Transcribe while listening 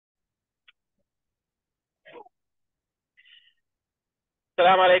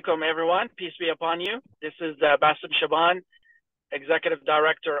Assalamu alaikum, everyone. Peace be upon you. This is Bassem Shaban, Executive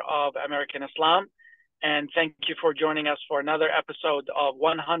Director of American Islam. And thank you for joining us for another episode of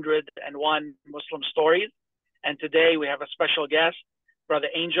 101 Muslim Stories. And today we have a special guest, Brother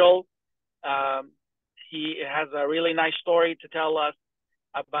Angel. He has a really nice story to tell us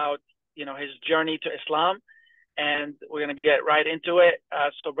about, his journey to Islam. And we're going to get right into it.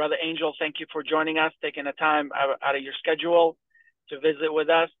 So Brother Angel, thank you for joining us, taking the time out of your schedule to visit with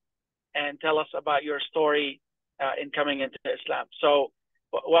us and tell us about your story in coming into Islam. So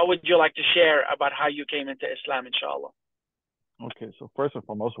what would you like to share about how you came into Islam, inshallah? Okay, so first and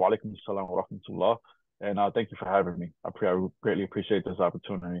foremost, wa alaikum assalam wa rahmatullah, and thank you for having me. I greatly appreciate this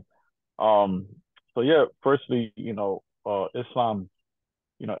opportunity. So yeah, firstly, Islam,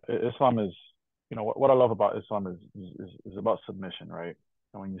 Islam is, what I love about Islam is about submission, right?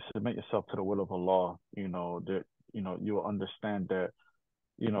 And when you submit yourself to the will of Allah, you will understand that,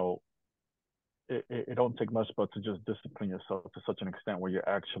 it don't take much but to just discipline yourself to such an extent where you're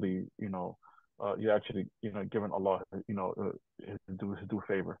actually, giving Allah, his due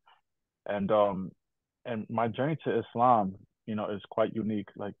favor. And my journey to Islam, is quite unique.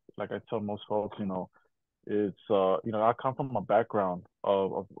 Like I tell most folks, it's I come from a background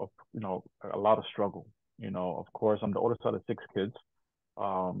of a lot of struggle. Of course, I'm the oldest out of 6 kids.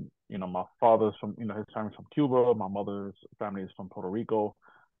 My father's from, his family's from Cuba. My mother's family is from Puerto Rico.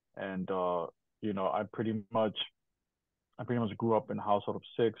 And, I pretty much grew up in a household of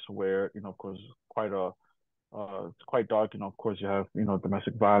 6 where, of course, it's quite dark. Of course, you have,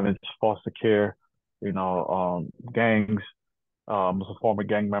 domestic violence, foster care, gangs. I was a former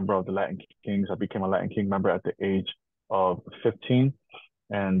gang member of the Latin Kings. I became a Latin King member at the age of 15.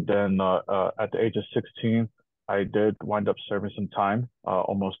 And then at the age of 16, I did wind up serving some time,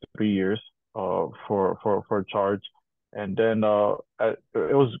 almost 3 years for a charge. And then it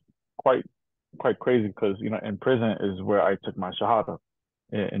was quite crazy because, in prison is where I took my Shahada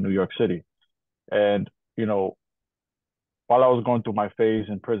in New York City. And, while I was going through my phase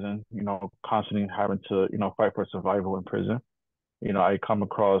in prison, constantly having to, fight for survival in prison, I come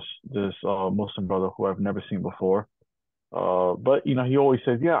across this Muslim brother who I've never seen before. But, he always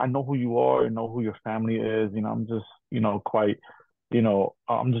says, yeah, I know who you are, I know who your family is. I'm just, I'm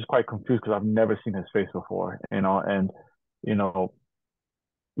just quite confused because I've never seen his face before, and,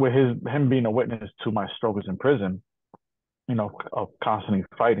 with him being a witness to my struggles in prison, of constantly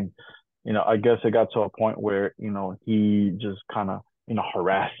fighting, I guess it got to a point where, he just kind of,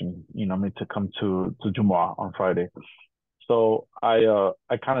 harassed me, to come to Jumu'ah on Friday. So I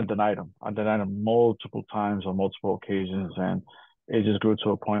kind of denied him. I denied him multiple times on multiple occasions, and it just grew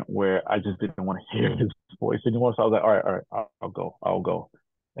to a point where I just didn't want to hear his voice anymore. So I was like, all right, I'll go.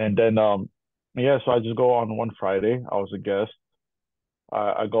 And then so I just go on one Friday. I was a guest.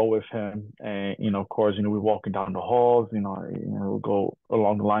 I go with him, and of course, we're walking down the halls. We'll go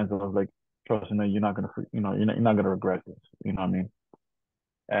along the lines of like, trust me, you're not gonna, you're not gonna regret this. You know what I mean?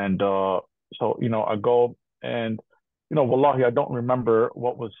 And so I go, and wallahi, I don't remember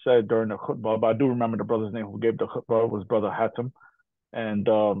what was said during the khutbah, but I do remember the brother's name who gave the khutbah was Brother Hatem. And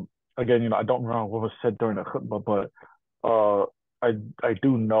again, I don't remember what was said during the khutbah, but I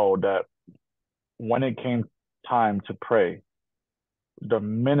do know that when it came time to pray, the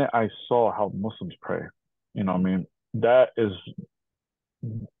minute I saw how Muslims pray, that's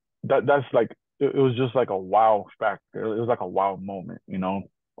like, it was just like a wow factor. It was like a wow moment,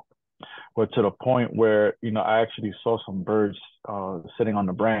 but to the point where, I actually saw some birds sitting on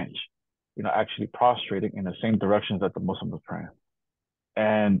the branch, actually prostrating in the same directions that the Muslims were praying.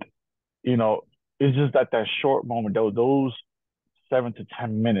 And, it's just that short moment, those 7 to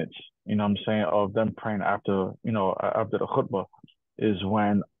 10 minutes, of them praying after the khutbah is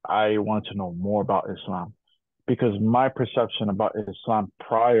when I wanted to know more about Islam. Because my perception about Islam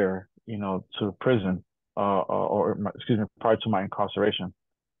prior, to prison, prior to my incarceration,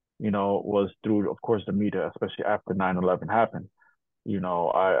 was through, of course, the media, especially after 9/11 happened.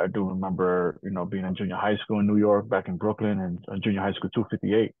 I do remember, being in junior high school in New York, back in Brooklyn, and junior high school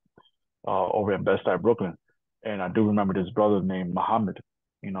 258 over in Bed-Stuy, Brooklyn. And I do remember this brother named Muhammad.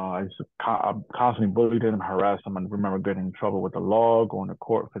 I constantly bullied him, harassed him, and remember getting in trouble with the law, going to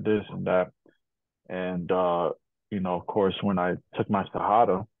court for this and that. And, of course, when I took my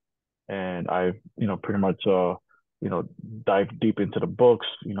Shahada and I, pretty much, dived deep into the books,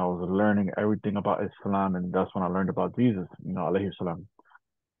 was learning everything about Islam. And that's when I learned about Jesus, alayhi salam.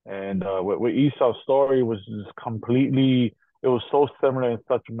 And with Esau's story was just completely, it was so similar in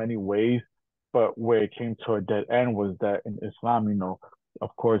such many ways. But where it came to a dead end was that in Islam,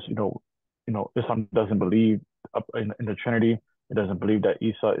 of course, Islam doesn't believe in the Trinity. It doesn't believe that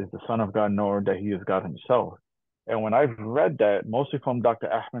Isa is the son of God, nor that he is God himself. And when I've read that, mostly from Dr.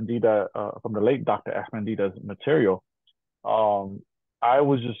 Ahmadida, from the late Dr. Ahmadida's material, um, I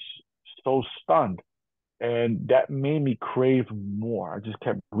was just so stunned. And that made me crave more. I just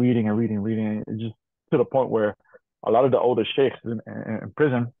kept reading and reading and reading. It just to the point where a lot of the older sheikhs in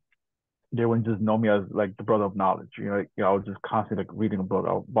prison, they wouldn't just know me as like the brother of knowledge. I was just constantly like reading a book.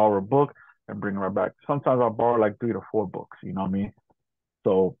 I'll borrow a book and bring it right back. Sometimes I'll borrow like 3 to 4 books, you know what I mean?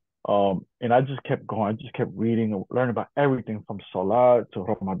 So, and I just kept going. I just kept reading and learning about everything from Salat to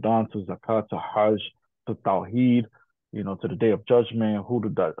Ramadan to Zakat to Hajj to Tawheed, to the Day of Judgment, who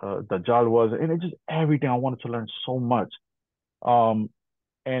the Dajjal was, and it just everything. I wanted to learn so much. Um,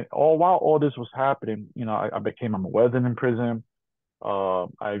 and while all this was happening, I became a muezzin in prison.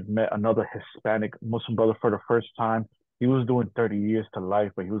 I met another Hispanic Muslim brother for the first time. He was doing 30 years to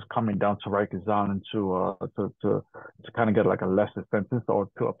life, but he was coming down to Rikers Island to kind of get like a lesser sentence or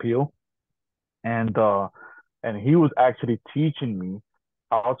to appeal. And and he was actually teaching me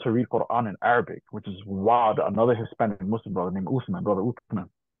how to read Quran in Arabic, which is wild. Another Hispanic Muslim brother named Usman, brother Usman,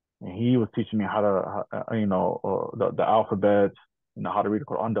 and he was teaching me how to, the alphabets, how to read the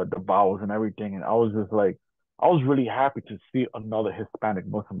Quran, the vowels and everything. And I was just like, I was really happy to see another Hispanic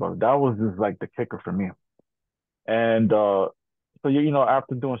Muslim brother. That was just like the kicker for me. And so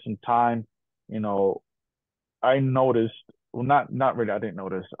after doing some time, you know, I noticed, well, not really, I didn't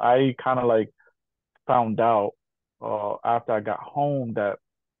notice. I kind of like found out after I got home that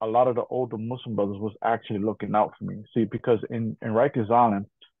a lot of the older Muslim brothers was actually looking out for me. See, because in Rikers Island,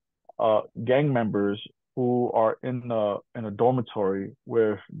 gang members who are in a dormitory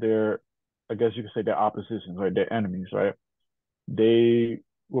with their, I guess you could say, their oppositions, right? Their enemies, right? They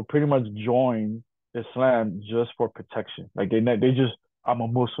will pretty much join Islam just for protection. Like they just, I'm a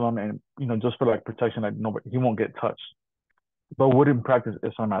Muslim, and just for like protection, like nobody, he won't get touched, but wouldn't practice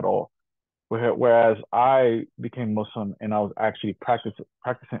Islam at all. Whereas I became Muslim and I was actually practicing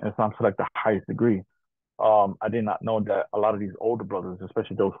Islam to like the highest degree. I did not know that a lot of these older brothers,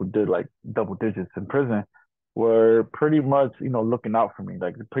 especially those who did like double digits in prison, were pretty much, looking out for me.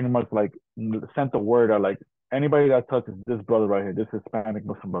 Like pretty much like sent the word out like anybody that touches this brother right here, this Hispanic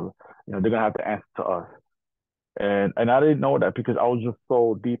Muslim brother, they're gonna have to answer to us. And I didn't know that because I was just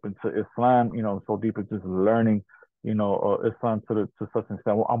so deep into Islam, so deep into just learning, Islam to such an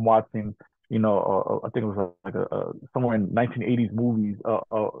extent. I'm watching, I think it was like somewhere in 1980s movies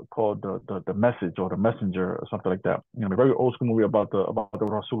called the Message or the Messenger or something like that. A very old school movie about the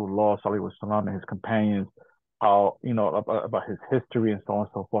Rasulullah Sallallahu Alaihi Wasallam and his companions, how about his history and so on and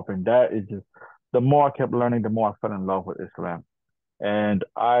so forth. And that is just the more I kept learning, the more I fell in love with Islam. And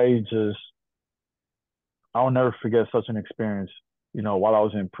I'll never forget such an experience, while I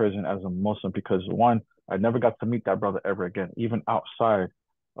was in prison as a Muslim, because one, I never got to meet that brother ever again, even outside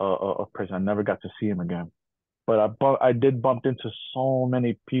of prison. I never got to see him again. But I did bump into so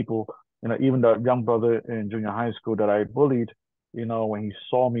many people, even the young brother in junior high school that I bullied, when he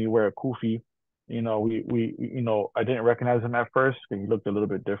saw me wear a kufi, I didn't recognize him at first because he looked a little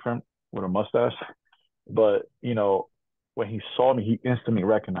bit different with a mustache. But, when he saw me, he instantly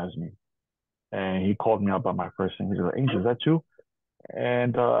recognized me. And he called me out by my first name. He's like, Angel, is that you?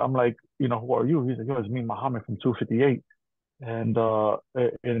 And I'm like, who are you? He's like, yo, it's me, Muhammad from 258. And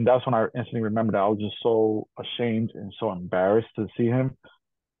that's when I instantly remembered that I was just so ashamed and so embarrassed to see him.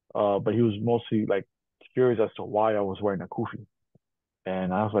 But he was mostly like curious as to why I was wearing a kufi.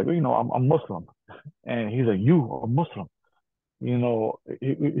 And I was like, well, I'm Muslim. And he's like, you are Muslim. He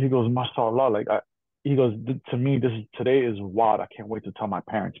goes, mashallah. He goes, to me, today is wild. I can't wait to tell my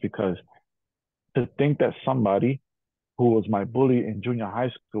parents, because to think that somebody who was my bully in junior high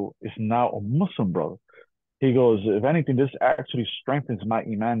school is now a Muslim brother. He goes, if anything, this actually strengthens my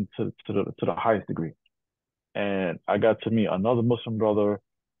iman to the highest degree. And I got to meet another Muslim brother,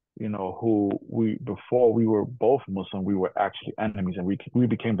 who before we were both Muslim, we were actually enemies, and we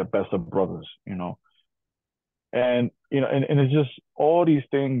became the best of brothers. And it's just all these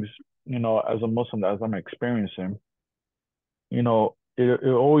things, as a Muslim, as I'm experiencing, it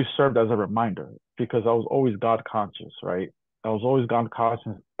always served as a reminder, because I was always God conscious, right? I was always God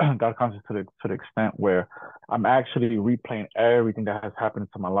conscious, God conscious to the extent where I'm actually replaying everything that has happened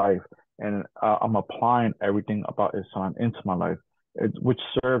to my life, and I'm applying everything about Islam into my life, which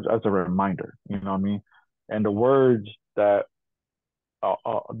serves as a reminder. You know what I mean? And the words that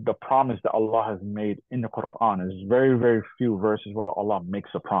the promise that Allah has made in the Quran is very, very few verses where Allah makes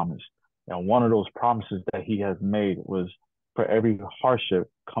a promise. And one of those promises that He has made was, for every hardship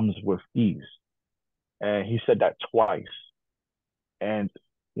comes with ease. And He said that twice. And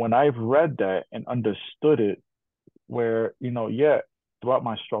when I've read that and understood it, where, yeah, throughout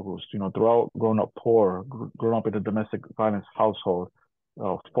my struggles, throughout growing up poor, growing up in a domestic violence household,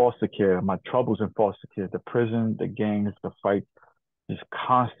 foster care, my troubles in foster care, the prison, the gangs, the fight, this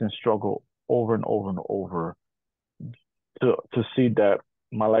constant struggle over and over and over, to see that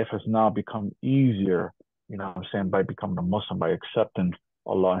my life has now become easier, what I'm saying, by becoming a Muslim, by accepting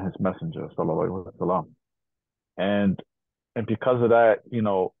Allah and His Messenger, sallallahu alaihi wasallam. And because of that,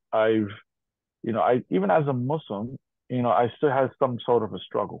 I even as a Muslim, I still had some sort of a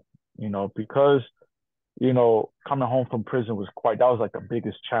struggle, because, coming home from prison that was like the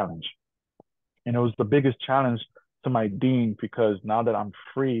biggest challenge. And it was the biggest challenge to my deen, because now that I'm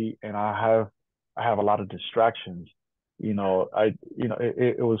free and I have a lot of distractions,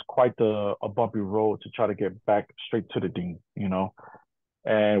 it was quite a bumpy road to try to get back straight to the deen,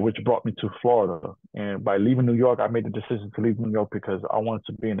 and which brought me to Florida. And by leaving New York, I made the decision to leave New York because I wanted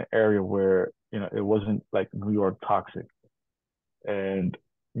to be in an area where, it wasn't like New York toxic. And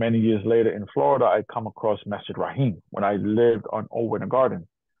many years later in Florida, I come across Masjid Rahim when I lived on Over in the Garden.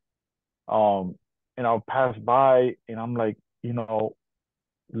 And I'll pass by and I'm like,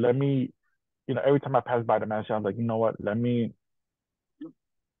 let me, every time I pass by the masjid, I'm like, you know what, let me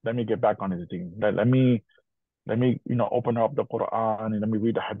get back on this deen. Let me open up the Quran and let me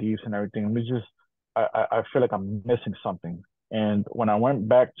read the hadiths and everything. Let me just I feel like I'm missing something. And when I went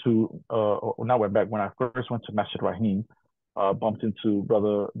back to not went back, when I first went to Masjid Rahim, bumped into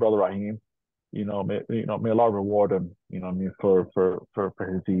brother Rahim, may Allah reward him, I mean, for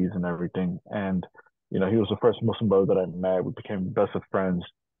his deeds and everything. And, he was the first Muslim brother that I met. We became best of friends.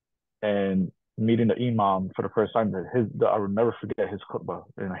 And meeting the Imam for the first time, I will never forget his khutbah,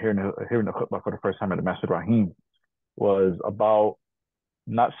 hearing the khutbah for the first time at the Masjid Rahim was about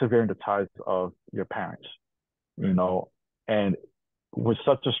not severing the ties of your parents, and with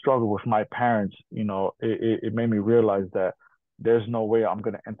such a struggle with my parents, it made me realize that there's no way I'm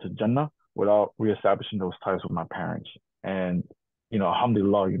going to enter Jannah without reestablishing those ties with my parents. And,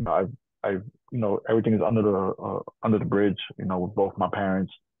 alhamdulillah, I've everything is under the bridge, with both my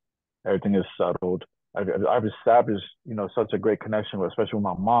parents. Everything is settled. I've established, such a great connection with, especially with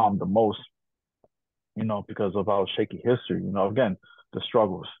my mom, the most, because of our shaky history, again, the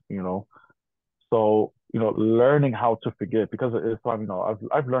struggles, So, learning how to forgive because of Islam,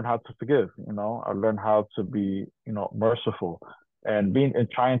 I've learned how to forgive, I learned how to be, merciful and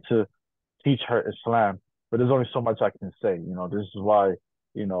trying to teach her Islam. But there's only so much I can say, this is why,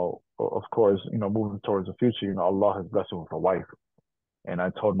 of course, moving towards the future, Allah has blessed me with a wife. And I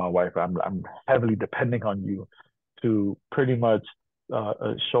told my wife, I'm heavily depending on you to pretty much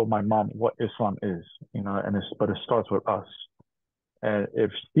show my mom what Islam is, but it starts with us. And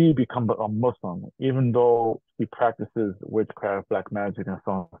if she becomes a Muslim, even though she practices witchcraft, black magic, and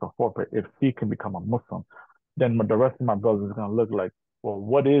so on and so forth, but if she can become a Muslim, then the rest of my brothers are going to look like, well,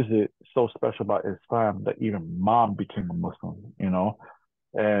 what is it so special about Islam that even mom became a Muslim,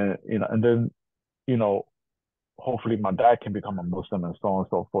 and then, hopefully my dad can become a Muslim and so on and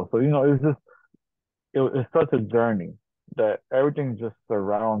so forth. So, it's just, it's such a journey that everything just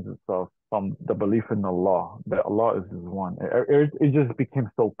surrounds itself from the belief in Allah, that Allah is one. It just became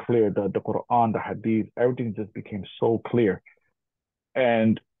so clear that the Quran, the Hadith, everything just became so clear.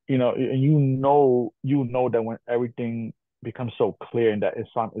 And, that when everything becomes so clear and that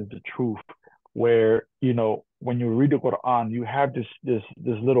Islam is the truth, where, when you read the Quran, you have this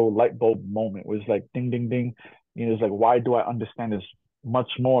little light bulb moment where it's like ding, ding, ding. It's like, why do I understand this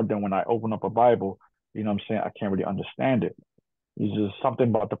much more than when I open up a Bible? What I'm saying? I can't really understand it. It's just something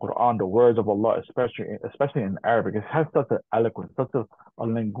about the Quran, the words of Allah, especially in Arabic. It has such an eloquence, such a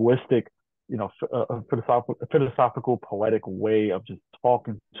linguistic, philosophical, poetic way of just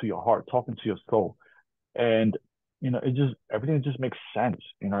talking to your heart, talking to your soul. And, everything just makes sense.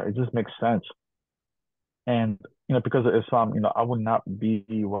 It just makes sense. And, because of Islam, I would not be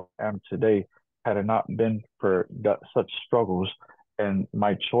where I am today had it not been for such struggles and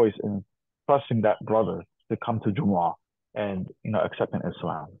my choice in trusting that brother to come to Jumu'ah and, accepting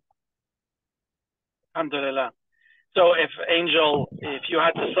Islam. Alhamdulillah. So if you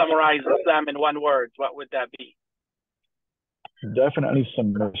had to summarize Islam in one word, what would that be? Definitely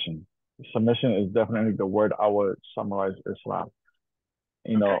submission. Submission is definitely the word I would summarize Islam.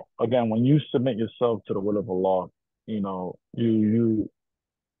 Again, when you submit yourself to the will of Allah,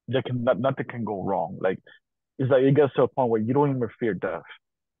 nothing can go wrong. Like, it's like it gets to a point where you don't even fear death.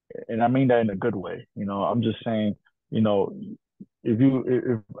 And I mean that in a good way. I'm just saying, if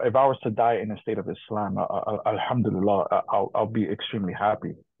I was to die in a state of Islam, alhamdulillah, I'll be extremely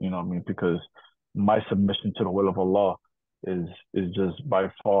happy, because my submission to the will of Allah is just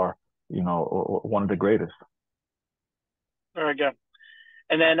by far, one of the greatest. Very good.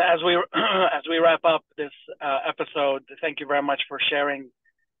 And then as we as we wrap up this episode, thank you very much for sharing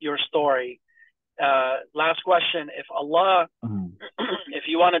your story. Last question: If Allah, Mhm. if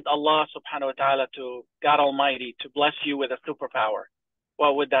you wanted Allah Subhanahu wa Taala to God Almighty to bless you with a superpower,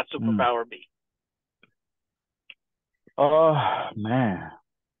 what would that Mm. superpower be? Man,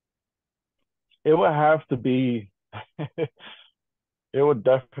 it would have to be. It would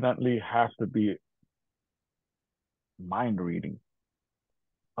definitely have to be mind reading,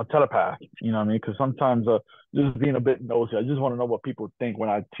 a telepath. You know what I mean? Because sometimes, just being a bit nosy, I just want to know what people think when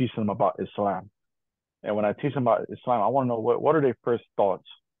I teach them about Islam. And when I teach them about Islam, I want to know what are their first thoughts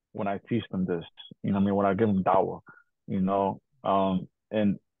when I teach them this. You know what I mean? When I give them dawah, you know,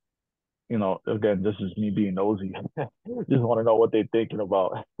 and again, this is me being nosy. Just want to know what they're thinking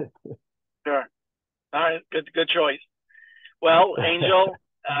about. Sure. All right. Good choice. Well, Angel,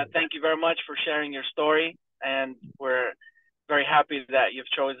 thank you very much for sharing your story, and we're very happy that you've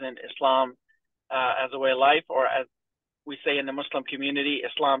chosen Islam as a way of life, or as we say in the Muslim community,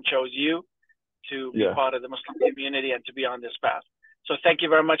 Islam chose you to be Yeah. part of the Muslim community and to be on this path. So thank you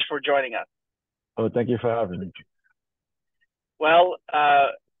very much for joining us. Oh, thank you for having me. Well,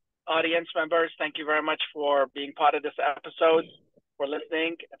 audience members, thank you very much for being part of this episode, for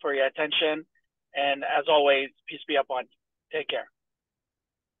listening, for your attention. And as always, peace be upon you. Take care.